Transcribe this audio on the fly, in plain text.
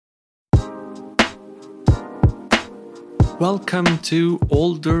Welcome to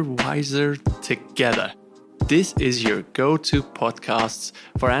Older, Wiser Together. This is your go-to podcast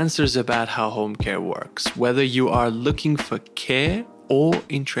for answers about how home care works, whether you are looking for care or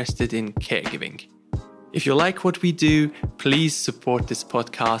interested in caregiving. If you like what we do, please support this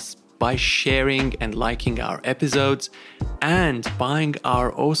podcast by sharing and liking our episodes and buying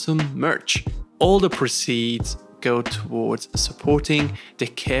our awesome merch. All the proceeds go towards supporting the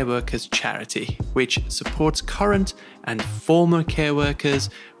Care Workers charity, which supports current and former care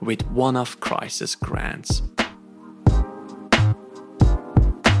workers with one-off crisis grants.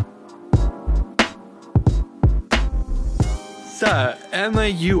 So, Emma,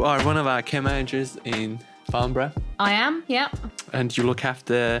 you are one of our care managers in Farnborough. I am, yeah. And you look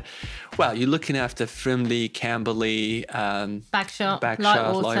after, you're looking after Frimley, Camberley, Bagshot,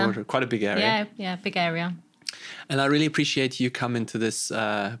 Lightwater, quite a big area. Yeah, big area. And I really appreciate you coming to this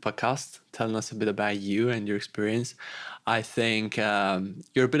podcast, telling us a bit about you and your experience. I think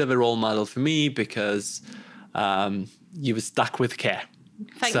you're a bit of a role model for me because you were stuck with care.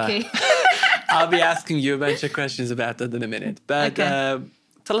 Thank you. I'll be asking you a bunch of questions about that in a minute. But okay.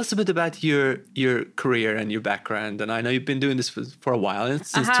 Tell us a bit about your career and your background. And I know you've been doing this for a while,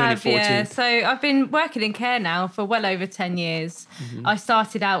 since 2014. Yeah. So I've been working in care now for well over 10 years. Mm-hmm. I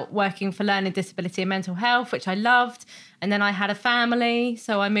started out working for learning disability and mental health, which I loved. And then I had a family,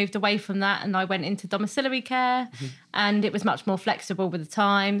 so I moved away from that and I went into domiciliary care. Mm-hmm. And it was much more flexible with the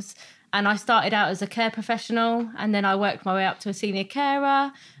times. And I started out as a care professional and then I worked my way up to a senior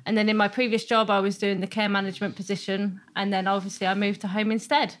carer. And then in my previous job, I was doing the care management position. And then obviously I moved to home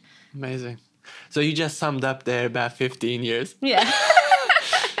instead. Amazing. So you just summed up there about 15 years. Yeah.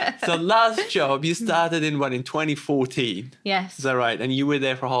 So last job, you started in 2014? Yes. Is that right? And you were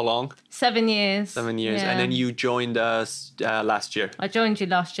there for how long? 7 years. 7 years. Yeah. And then you joined us last year? I joined you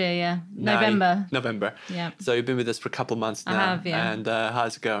last year, yeah. November. Yeah. So you've been with us for a couple of months now. I have, yeah. And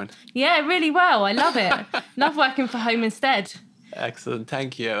how's it going? Yeah, really well. I love it. Love working for Home Instead. Excellent.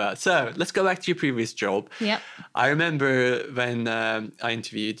 Thank you. So let's go back to your previous job. Yep. I remember when I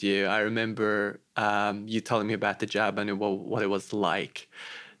interviewed you, I remember you telling me about the job and what it was like.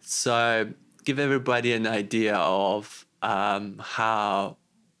 So give everybody an idea of how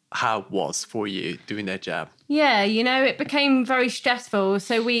it was for you doing that job. Yeah, it became very stressful.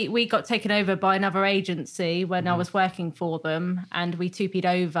 So we got taken over by another agency when I was working for them and we 2P'd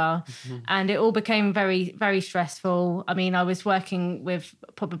over and it all became very, very stressful. I mean, I was working with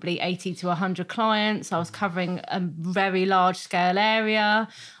probably 80 to 100 clients. I was covering a very large scale area.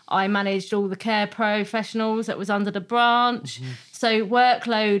 I managed all the care professionals that was under the branch. So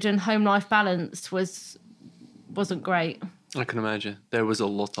workload and home life balance wasn't great. I can imagine. There was a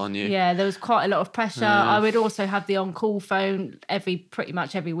lot on you. Yeah, there was quite a lot of pressure. I would also have the on-call phone pretty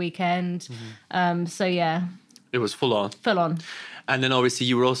much every weekend. So, yeah. It was full on. Full on. And then obviously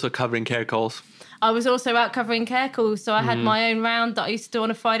you were also covering care calls. I was also out covering care calls. So I had my own round that I used to do on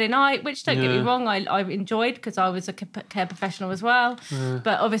a Friday night, which don't get me wrong, I enjoyed because I was a care professional as well.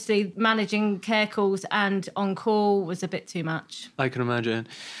 But obviously managing care calls and on-call was a bit too much. I can imagine.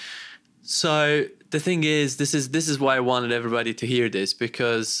 So the thing is, this is why I wanted everybody to hear this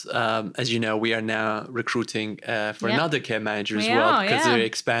because, as you know, we are now recruiting for another care manager as well because they're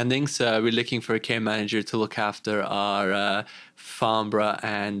expanding. So we're looking for a care manager to look after our Farnborough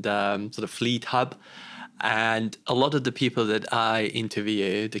and sort of Fleet hub. And a lot of the people that I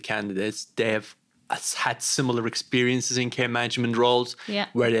interview, the candidates, they've had similar experiences in care management roles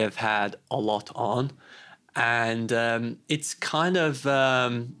where they've had a lot on. And it's kind of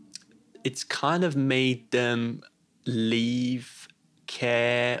made them leave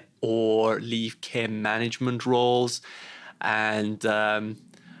care or leave care management roles. And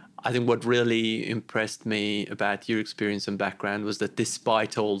I think what really impressed me about your experience and background was that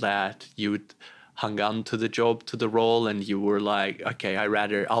despite all that, you hung on to the job, to the role, and you were like, okay, I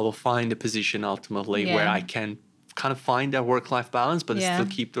will find a position ultimately where I can kind of find that work-life balance, but still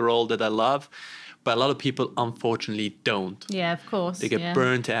keep the role that I love. But a lot of people, unfortunately, don't. Yeah, of course. They get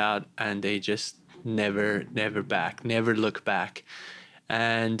burnt out and they just never look back.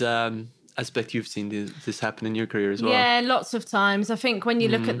 And I expect you've seen this happen in your career as well. Yeah, lots of times. I think when you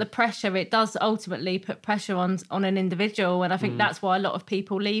look at the pressure, it does ultimately put pressure on an individual. And I think that's why a lot of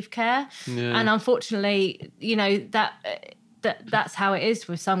people leave care. Yeah. And unfortunately, that's how it is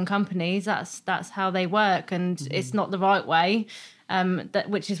with some companies. That's how they work. And it's not the right way.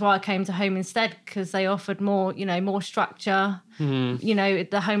 Which is why I came to Home Instead because they offered more structure.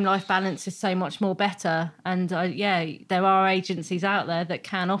 The home life balance is so much more better. And there are agencies out there that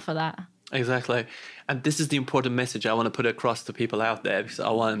can offer that. Exactly. And this is the important message I want to put across to people out there, because I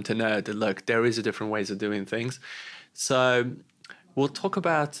want them to know that, look, there is a different ways of doing things. So we'll talk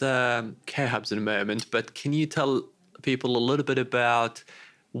about care hubs in a moment, but can you tell people a little bit about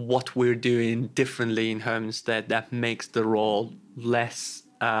what we're doing differently in Homestead that makes the role less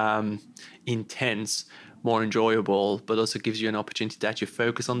intense, more enjoyable, but also gives you an opportunity to actually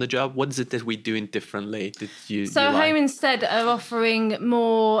focus on the job? What is it that we're doing differently that you like? Home Instead are offering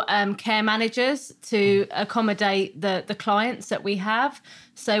more care managers to accommodate the clients that we have.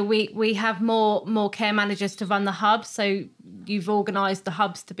 So we have more care managers to run the hubs. So you've organised the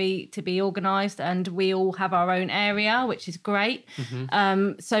hubs to be organised, and we all have our own area, which is great.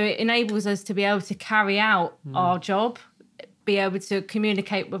 So it enables us to be able to carry out our job, be able to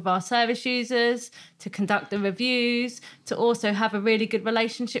communicate with our service users, to conduct the reviews, to also have a really good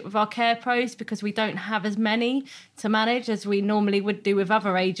relationship with our care pros, because we don't have as many to manage as we normally would do with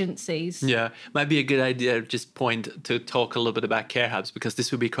other agencies. Yeah, might be a good idea at this point to talk a little bit about care hubs, because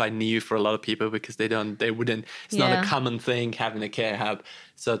this would be quite new for a lot of people, because it's not a common thing having a care hub.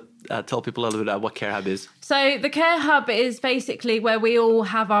 So tell people a little bit about what care hub is. So the care hub is basically where we all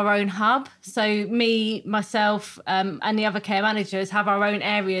have our own hub. So me, myself, and the other care managers have our own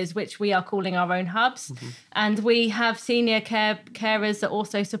areas, which we are calling our own hubs. And we have senior carers that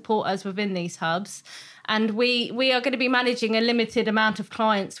also support us within these hubs. And we are going to be managing a limited amount of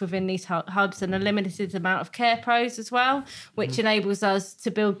clients within these hubs, and a limited amount of care pros as well, which enables us to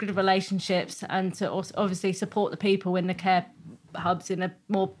build good relationships and to also obviously support the people in the care hubs in a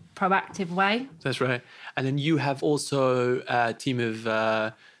more proactive way. That's right. And then you have also a team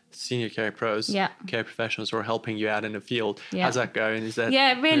of senior care pros, care professionals who are helping you out in the field. How's that going? Is that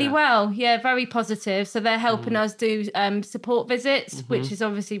really well. Very positive. So they're helping us do support visits, which is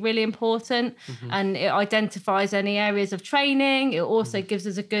obviously really important, and it identifies any areas of training. It also gives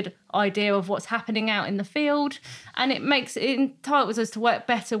us a good idea of what's happening out in the field, and it entitles us to work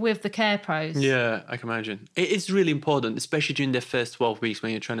better with the care pros. Yeah, I can imagine. It's really important, especially during the first 12 weeks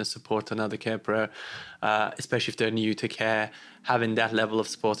when you're trying to support another care pro, especially if they're new to care. Having that level of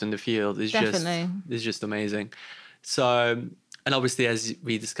support in the field is just amazing. So, and obviously, as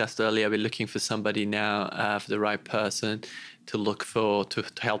we discussed earlier, we're looking for somebody now, for the right person to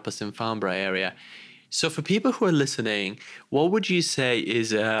help us in Farnborough area. So for people who are listening, what would you say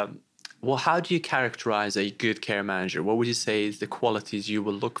is, how do you characterize a good care manager? What would you say is the qualities you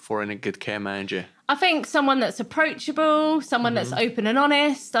will look for in a good care manager? I think someone that's approachable, someone that's open and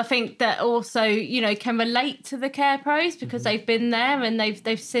honest. I think that also, can relate to the care pros, because they've been there and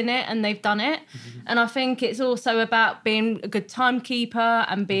they've seen it and they've done it. And I think it's also about being a good timekeeper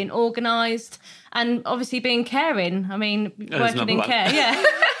and being organised, and obviously being caring. I mean, working in care,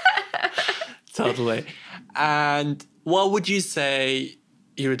 Totally. And what would you say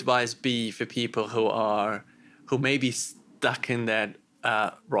your advice be for people who may be stuck in that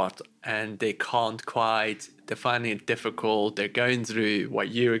rut, and they can't quite, they're finding it difficult, they're going through what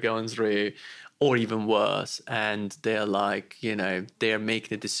you're going through, or even worse, and they're like, they're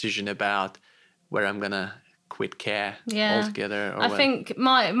making a decision about where I'm going to quit care altogether? I think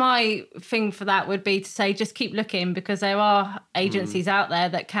my thing for that would be to say, just keep looking, because there are agencies out there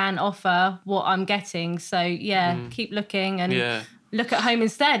that can offer what I'm getting. So keep looking, and look at Home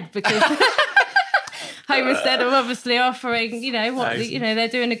Instead, because Home Instead are obviously offering, they're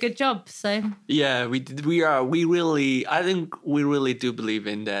doing a good job. So I think we really do believe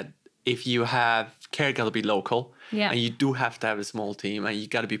in that. If you have care, got to be local, and you do have to have a small team, and you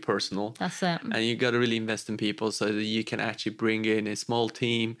got to be personal. That's it. And you got to really invest in people so that you can actually bring in a small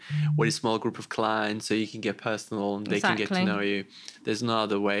team with a small group of clients, so you can get personal and they can get to know you. There's no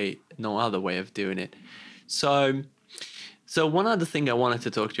other way of doing it. So one other thing I wanted to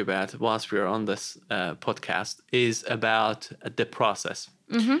talk to you about whilst we are on this podcast is about the process.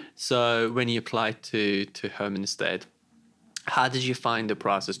 So when you applied to Home Instead, how did you find the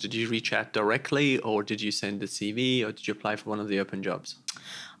process? Did you reach out directly, or did you send the CV, or did you apply for one of the open jobs?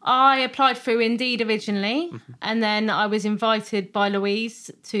 I applied through Indeed originally, and then I was invited by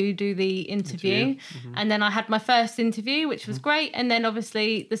Louise to do the interview. And then I had my first interview, which was great. And then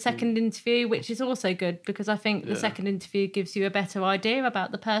obviously the second interview, which is also good, because I think the second interview gives you a better idea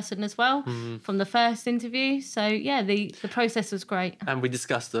about the person as well from the first interview. So the process was great. And we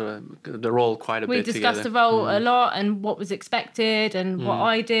discussed the role quite a bit together. We discussed the role a lot, and what was expected and what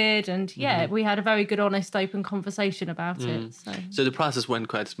I did. And we had a very good, honest, open conversation about it. So the process went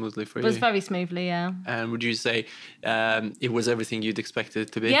quite smoothly for It you? was very smoothly, yeah. And would you say it was everything you'd expected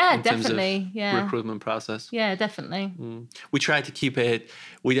it to be? Yeah, in terms definitely. of Yeah. recruitment process? Yeah, definitely. We try to keep it.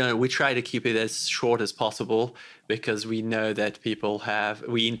 We try to keep it as short as possible because we know that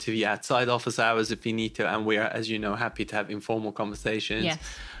we interview outside office hours if we need to, and we are, as you know, happy to have informal conversations. Yes.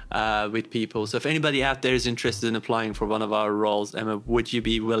 With people. So if anybody out there is interested in applying for one of our roles, Emma, would you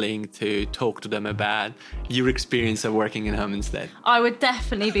be willing to talk to them about your experience of working in Home Instead? I would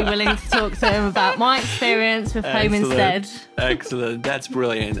definitely be willing to talk to them about my experience with Home Instead. Excellent. That's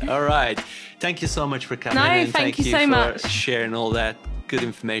brilliant. All right. Thank you so much for coming. No, and thank you so for much. sharing all that good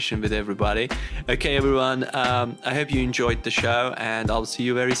information with everybody. Okay, everyone. I hope you enjoyed the show, and I'll see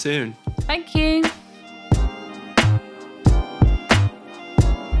you very soon. Thank you.